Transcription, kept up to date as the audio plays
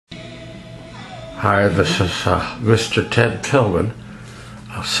Hi, this is Mr. Ted Pillman.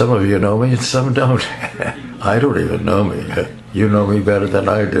 Some of you know me and some don't. I don't even know me. You know me better than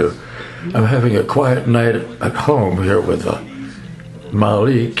I do. I'm having a quiet night at home here with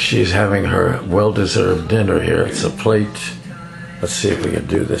Malik. She's having her well-deserved dinner here. It's a plate. Let's see if we can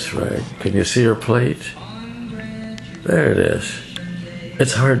do this right. Can you see her plate? There it is.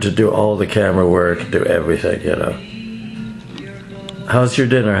 It's hard to do all the camera work, do everything, you know. How's your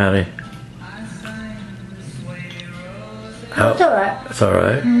dinner, honey? It's alright. It's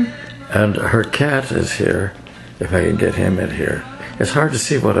alright. And her cat is here, if I can get him in here. It's hard to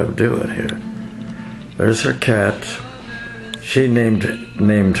see what I'm doing here. There's her cat. She named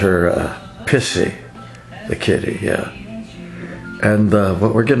her Pissy, the kitty, yeah. And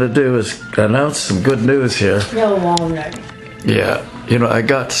what we're gonna do is announce some good news here. No walnut. Yeah, you know, I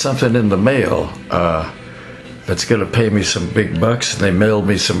got something in the mail that's gonna pay me some big bucks, and they mailed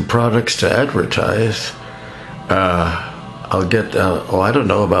me some products to advertise. I'll get, I don't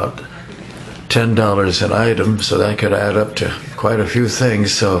know, about $10 an item, so that could add up to quite a few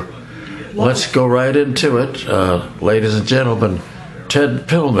things. So let's go right into it. Ladies and gentlemen, Ted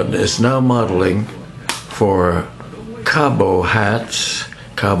Pillman is now modeling for Cabo hats,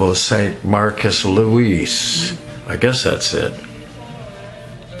 Cabo St. Marcus Louis. I guess that's it.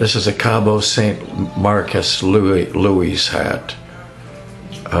 This is a Cabo St. Marcus Louis hat.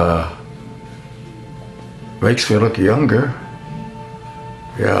 Makes me look younger.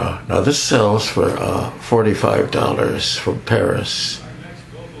 Yeah, now this sells for $45 from Paris.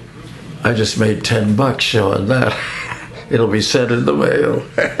 I just made 10 bucks showing that. It'll be sent in the mail.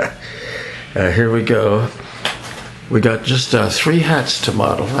 Here we go. We got just 3 hats to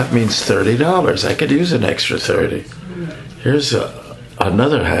model. That means $30. I could use an extra 30. Here's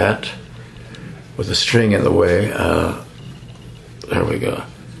another hat with a string in the way. There we go.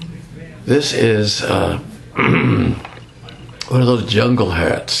 This is one of those jungle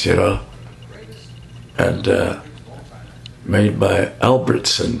hats, you know, and made by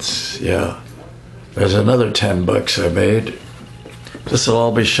Albertsons. Yeah. There's another 10 bucks I made. This will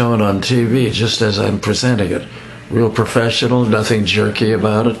all be shown on TV just as I'm presenting it. Real professional, nothing jerky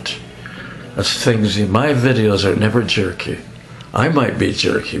about it. That's things, my videos are never jerky. I might be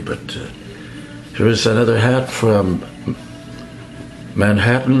jerky, but here's another hat from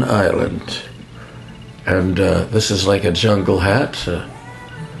Manhattan Island. And this is like a jungle hat.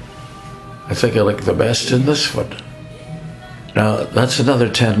 I think I look the best in this one. Now, that's another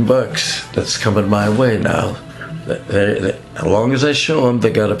 10 bucks that's coming my way now. As long as I show them,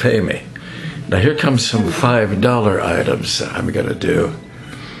 they gotta pay me. Now here comes some $5 items I'm gonna do.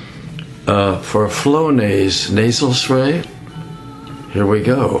 For Flonase nasal spray, here we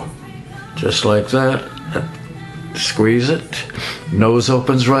go. Just like that. Squeeze it. Nose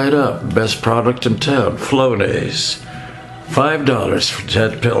opens right up. Best product in town. Flonase. $5 for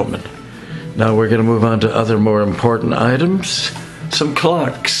Ted Pillman. Now we're going to move on to other more important items. Some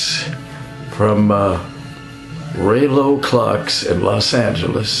clocks from Raylo Clocks in Los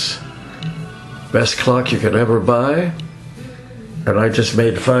Angeles. Best clock you could ever buy. And I just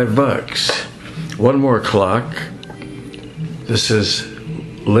made 5 bucks. One more clock. This is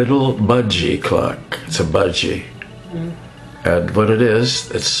Little Budgie clock. It's a budgie. And what it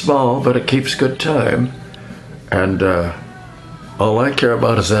is, it's small, but it keeps good time. And all I care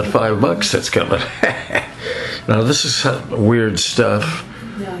about is that 5 bucks that's coming. Now this is weird stuff.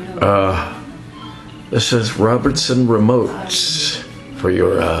 This is Robertson remotes for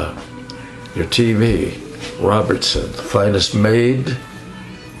your TV. Robertson, the finest made,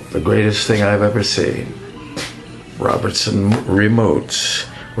 the greatest thing I've ever seen. Robertson remotes.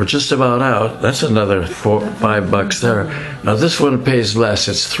 We're just about out. That's another 5 bucks there. Now this one pays less.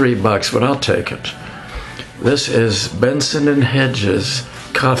 It's 3 bucks, but I'll take it. This is Benson and Hedges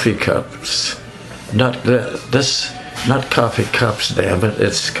coffee cups. Not coffee cups, damn it.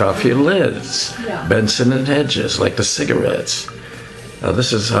 It's coffee lids. Yeah. Benson and Hedges, like the cigarettes. Now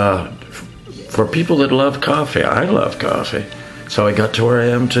this is for people that love coffee. I love coffee, so I got to where I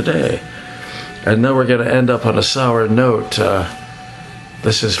am today. And now we're going to end up on a sour note.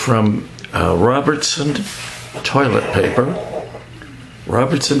 This is from Robertson toilet paper.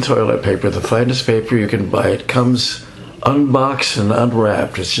 Robertson toilet paper, the finest paper you can buy. It comes unboxed and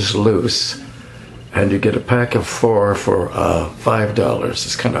unwrapped. It's just loose. And you get a pack of 4 for $5.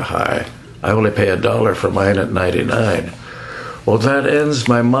 It's kind of high. I only pay $1 for mine at 99. Well, that ends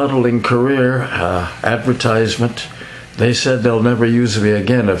my modeling career. Advertisement. They said they'll never use me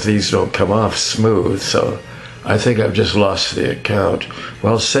again if these don't come off smooth, so I think I've just lost the account.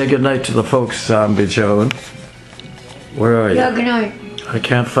 Well, say goodnight to the folks, Zombie Joan. Where are you? Yeah, good night. I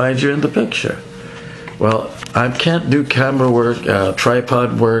can't find you in the picture. Well, I can't do camera work,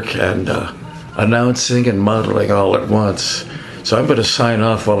 tripod work, and announcing and modeling all at once. So I'm going to sign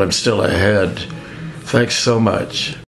off while I'm still ahead. Thanks so much.